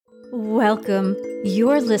Welcome.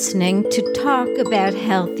 You're listening to Talk About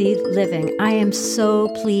Healthy Living. I am so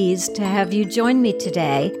pleased to have you join me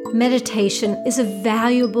today. Meditation is a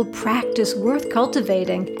valuable practice worth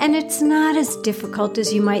cultivating, and it's not as difficult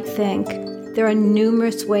as you might think. There are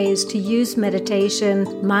numerous ways to use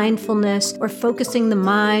meditation, mindfulness, or focusing the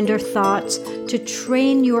mind or thoughts to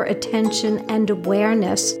train your attention and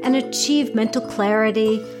awareness and achieve mental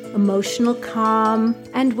clarity, emotional calm,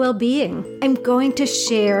 and well-being. I'm going to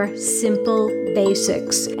share simple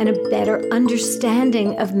basics and a better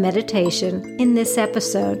understanding of meditation in this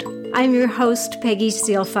episode. I'm your host, Peggy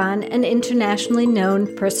Sealfon, an internationally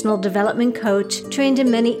known personal development coach trained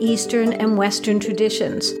in many Eastern and Western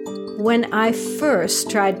traditions. When I first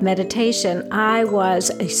tried meditation, I was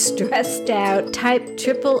a stressed-out type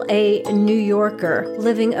AAA New Yorker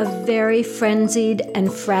living a very frenzied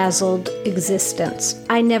and frazzled existence.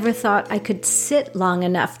 I never thought I could sit long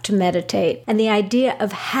enough to meditate, and the idea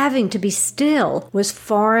of having to be still was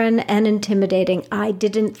foreign and intimidating. I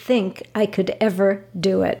didn't think I could ever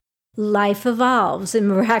do it. Life evolves in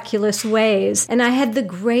miraculous ways, and I had the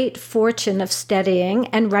great fortune of studying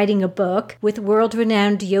and writing a book with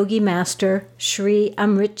world-renowned yogi master Sri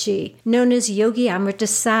Amritji, known as Yogi Amrita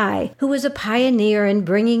Sai, who was a pioneer in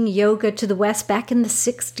bringing yoga to the West back in the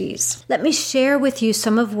 60s. Let me share with you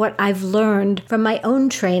some of what I've learned from my own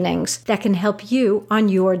trainings that can help you on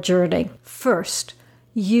your journey. First,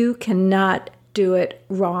 you cannot do it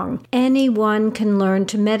wrong. Anyone can learn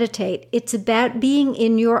to meditate. It's about being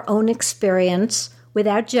in your own experience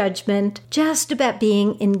without judgment, just about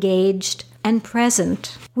being engaged and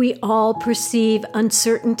present. We all perceive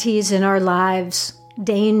uncertainties in our lives,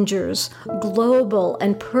 dangers, global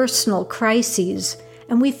and personal crises,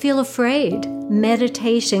 and we feel afraid.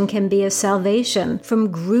 Meditation can be a salvation from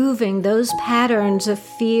grooving those patterns of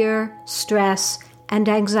fear, stress, and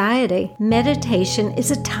anxiety. Meditation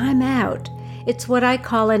is a timeout. It's what I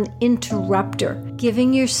call an interrupter,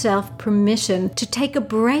 giving yourself permission to take a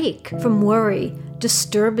break from worry,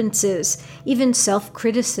 disturbances, even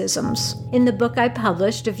self-criticisms. In the book I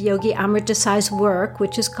published of Yogi Amrita Sai's work,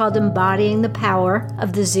 which is called Embodying the Power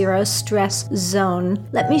of the Zero Stress Zone,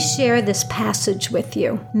 let me share this passage with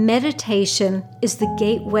you. Meditation is the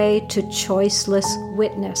gateway to choiceless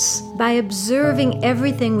witness. By observing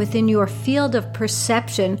everything within your field of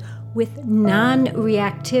perception with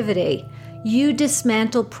non-reactivity, you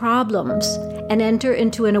dismantle problems and enter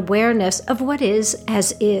into an awareness of what is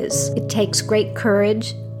as is. It takes great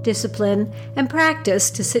courage, discipline, and practice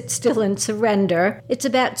to sit still and surrender. It's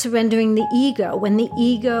about surrendering the ego. When the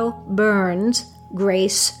ego burns,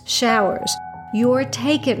 grace showers. You're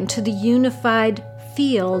taken to the unified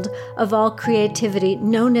field of all creativity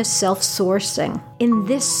known as self-sourcing. In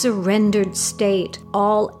this surrendered state,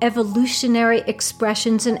 all evolutionary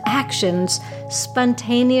expressions and actions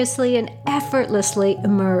spontaneously and effortlessly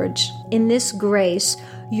emerge. In this grace,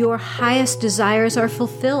 your highest desires are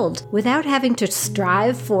fulfilled without having to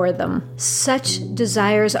strive for them. Such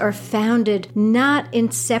desires are founded not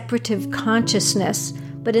in separative consciousness,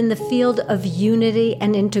 but in the field of unity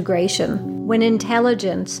and integration. When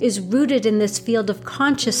intelligence is rooted in this field of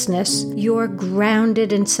consciousness, you're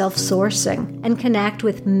grounded in self-sourcing and can act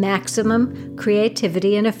with maximum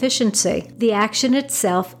creativity and efficiency. The action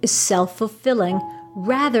itself is self-fulfilling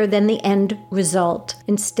rather than the end result.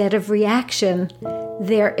 Instead of reaction,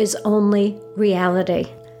 there is only reality.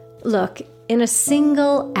 Look, in a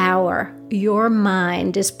single hour, your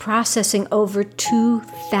mind is processing over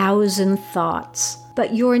 2,000 thoughts.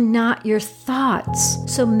 But you're not your thoughts.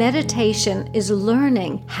 So meditation is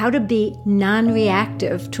learning how to be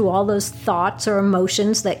non-reactive to all those thoughts or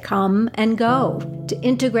emotions that come and go, to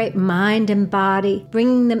integrate mind and body,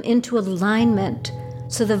 bringing them into alignment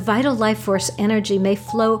so the vital life force energy may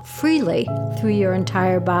flow freely through your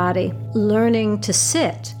entire body. Learning to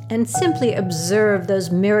sit and simply observe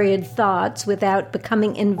those myriad thoughts without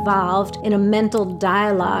becoming involved in a mental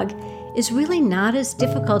dialogue is really not as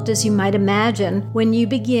difficult as you might imagine when you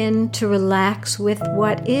begin to relax with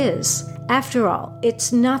what is. After all,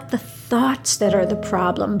 it's not the thoughts that are the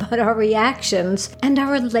problem, but our reactions and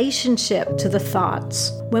our relationship to the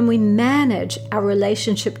thoughts. When we manage our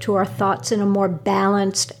relationship to our thoughts in a more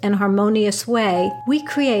balanced and harmonious way, we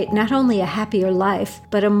create not only a happier life,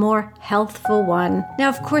 but a more healthful one. Now,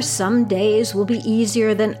 of course, some days will be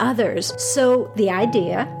easier than others, so the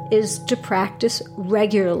idea is to practice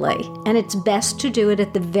regularly, and it's best to do it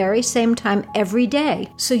at the very same time every day,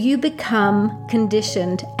 so you become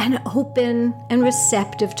conditioned and open and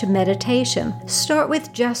receptive to meditation. Start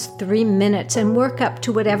with just 3 minutes and work up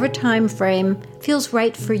to whatever time frame feels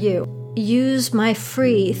right for you. use my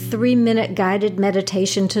free 3-minute guided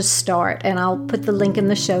meditation to start, and I'll put the link in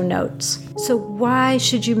the show notes. So why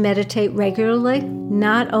should you meditate regularly?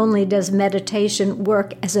 Not only does meditation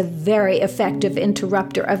work as a very effective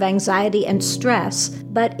interrupter of anxiety and stress,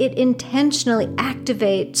 but it intentionally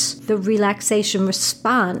activates the relaxation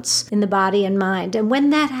response in the body and mind. And when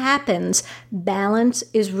that happens, balance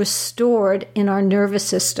is restored in our nervous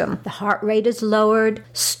system. The heart rate is lowered,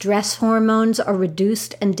 stress hormones are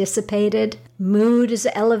reduced and dissipated, mood is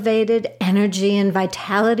elevated, energy and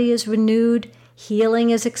vitality is renewed, healing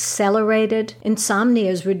is accelerated, insomnia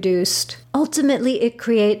is reduced. Ultimately, it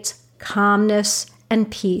creates calmness and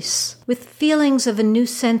peace, with feelings of a new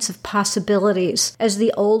sense of possibilities as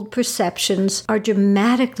the old perceptions are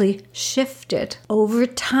dramatically shifted. Over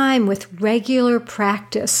time, with regular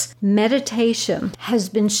practice, meditation has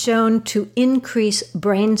been shown to increase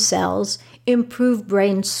brain cells, improve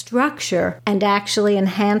brain structure, and actually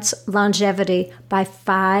enhance longevity by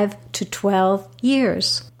 5 to 12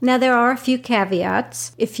 years. Now, there are a few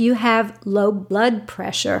caveats. If you have low blood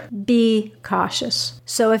pressure, be cautious.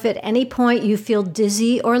 So if at any point you feel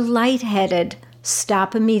dizzy or lightheaded,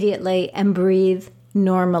 stop immediately and breathe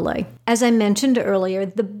normally. As I mentioned earlier,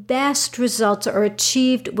 the best results are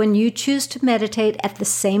achieved when you choose to meditate at the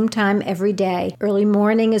same time every day. Early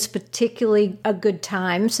morning is particularly a good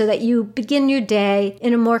time so that you begin your day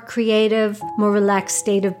in a more creative, more relaxed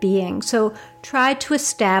state of being. So try to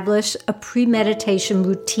establish a pre-meditation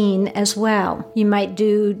routine as well. You might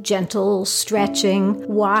do gentle stretching,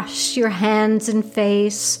 wash your hands and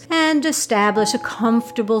face, and establish a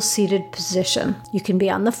comfortable seated position. You can be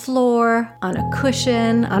on the floor, on a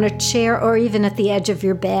cushion, on a chair, or even at the edge of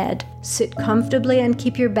your bed. Sit comfortably and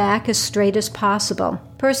keep your back as straight as possible.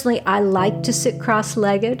 Personally, I like to sit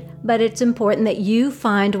cross-legged, but it's important that you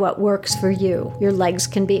find what works for you. Your legs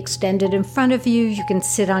can be extended in front of you, you can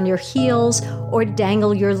sit on your heels, or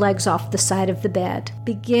dangle your legs off the side of the bed.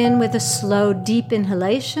 Begin with a slow, deep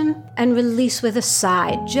inhalation and release with a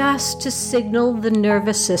sigh, just to signal the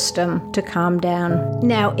nervous system to calm down.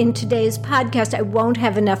 Now, in today's podcast, I won't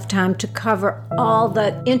have enough time to cover all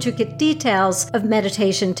the intricate details of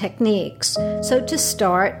meditation techniques. So to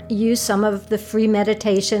start, use some of the free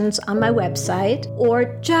meditations on my website, or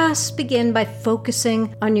just begin by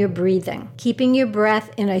focusing on your breathing, keeping your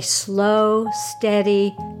breath in a slow,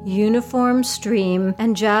 steady, uniform stream,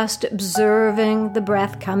 and just observing the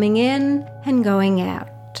breath coming in and going out.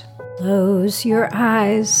 Close your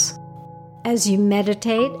eyes. As you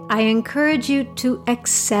meditate, I encourage you to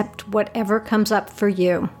accept whatever comes up for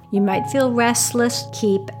you. You might feel restless,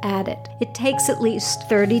 keep at it. It takes at least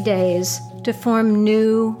 30 days to form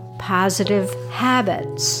new, positive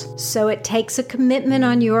habits. So it takes a commitment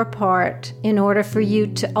on your part in order for you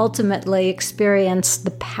to ultimately experience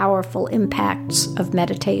the powerful impacts of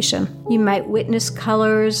meditation. You might witness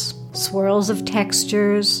colors, swirls of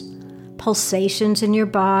textures, pulsations in your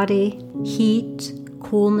body, heat,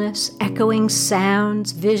 coolness, echoing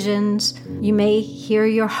sounds, visions. You may hear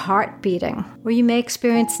your heart beating, or you may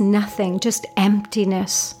experience nothing, just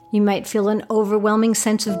emptiness. You might feel an overwhelming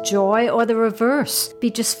sense of joy, or the reverse,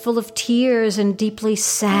 be just full of tears and deeply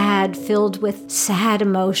sad, filled with sad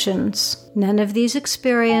emotions. None of these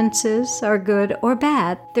experiences are good or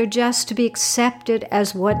bad. They're just to be accepted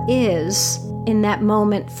as what is in that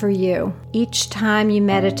moment for you. Each time you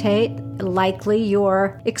meditate, likely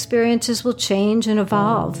your experiences will change and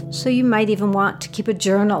evolve. So you might even want to keep a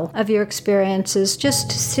journal of your experiences just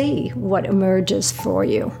to see what emerges for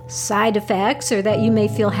you. Side effects are that you may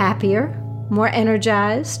feel happier, more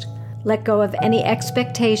energized, let go of any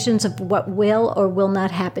expectations of what will or will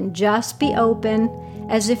not happen. Just be open,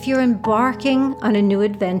 as if you're embarking on a new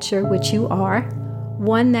adventure, which you are,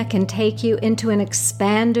 one that can take you into an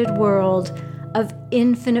expanded world of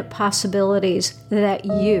infinite possibilities that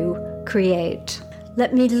you create.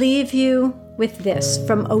 Let me leave you with this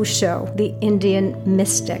from Osho, the Indian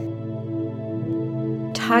mystic.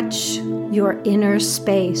 Touch your inner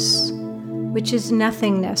space, which is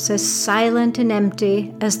nothingness, as silent and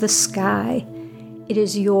empty as the sky. It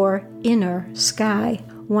is your inner sky.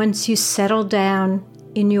 Once you settle down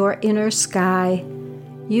in your inner sky,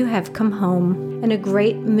 you have come home, and a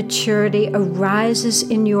great maturity arises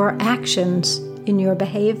in your actions, in your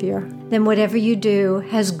behavior. Then whatever you do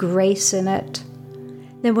has grace in it.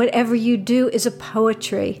 Then whatever you do is a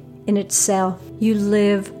poetry in itself. You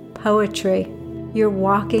live poetry. Your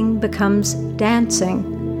walking becomes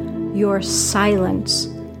dancing. Your silence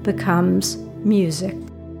becomes music.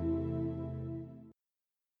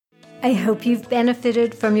 I hope you've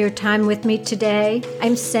benefited from your time with me today.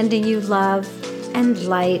 I'm sending you love and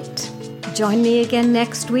light. Join me again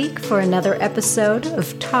next week for another episode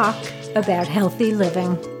of Talk about healthy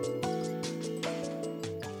living.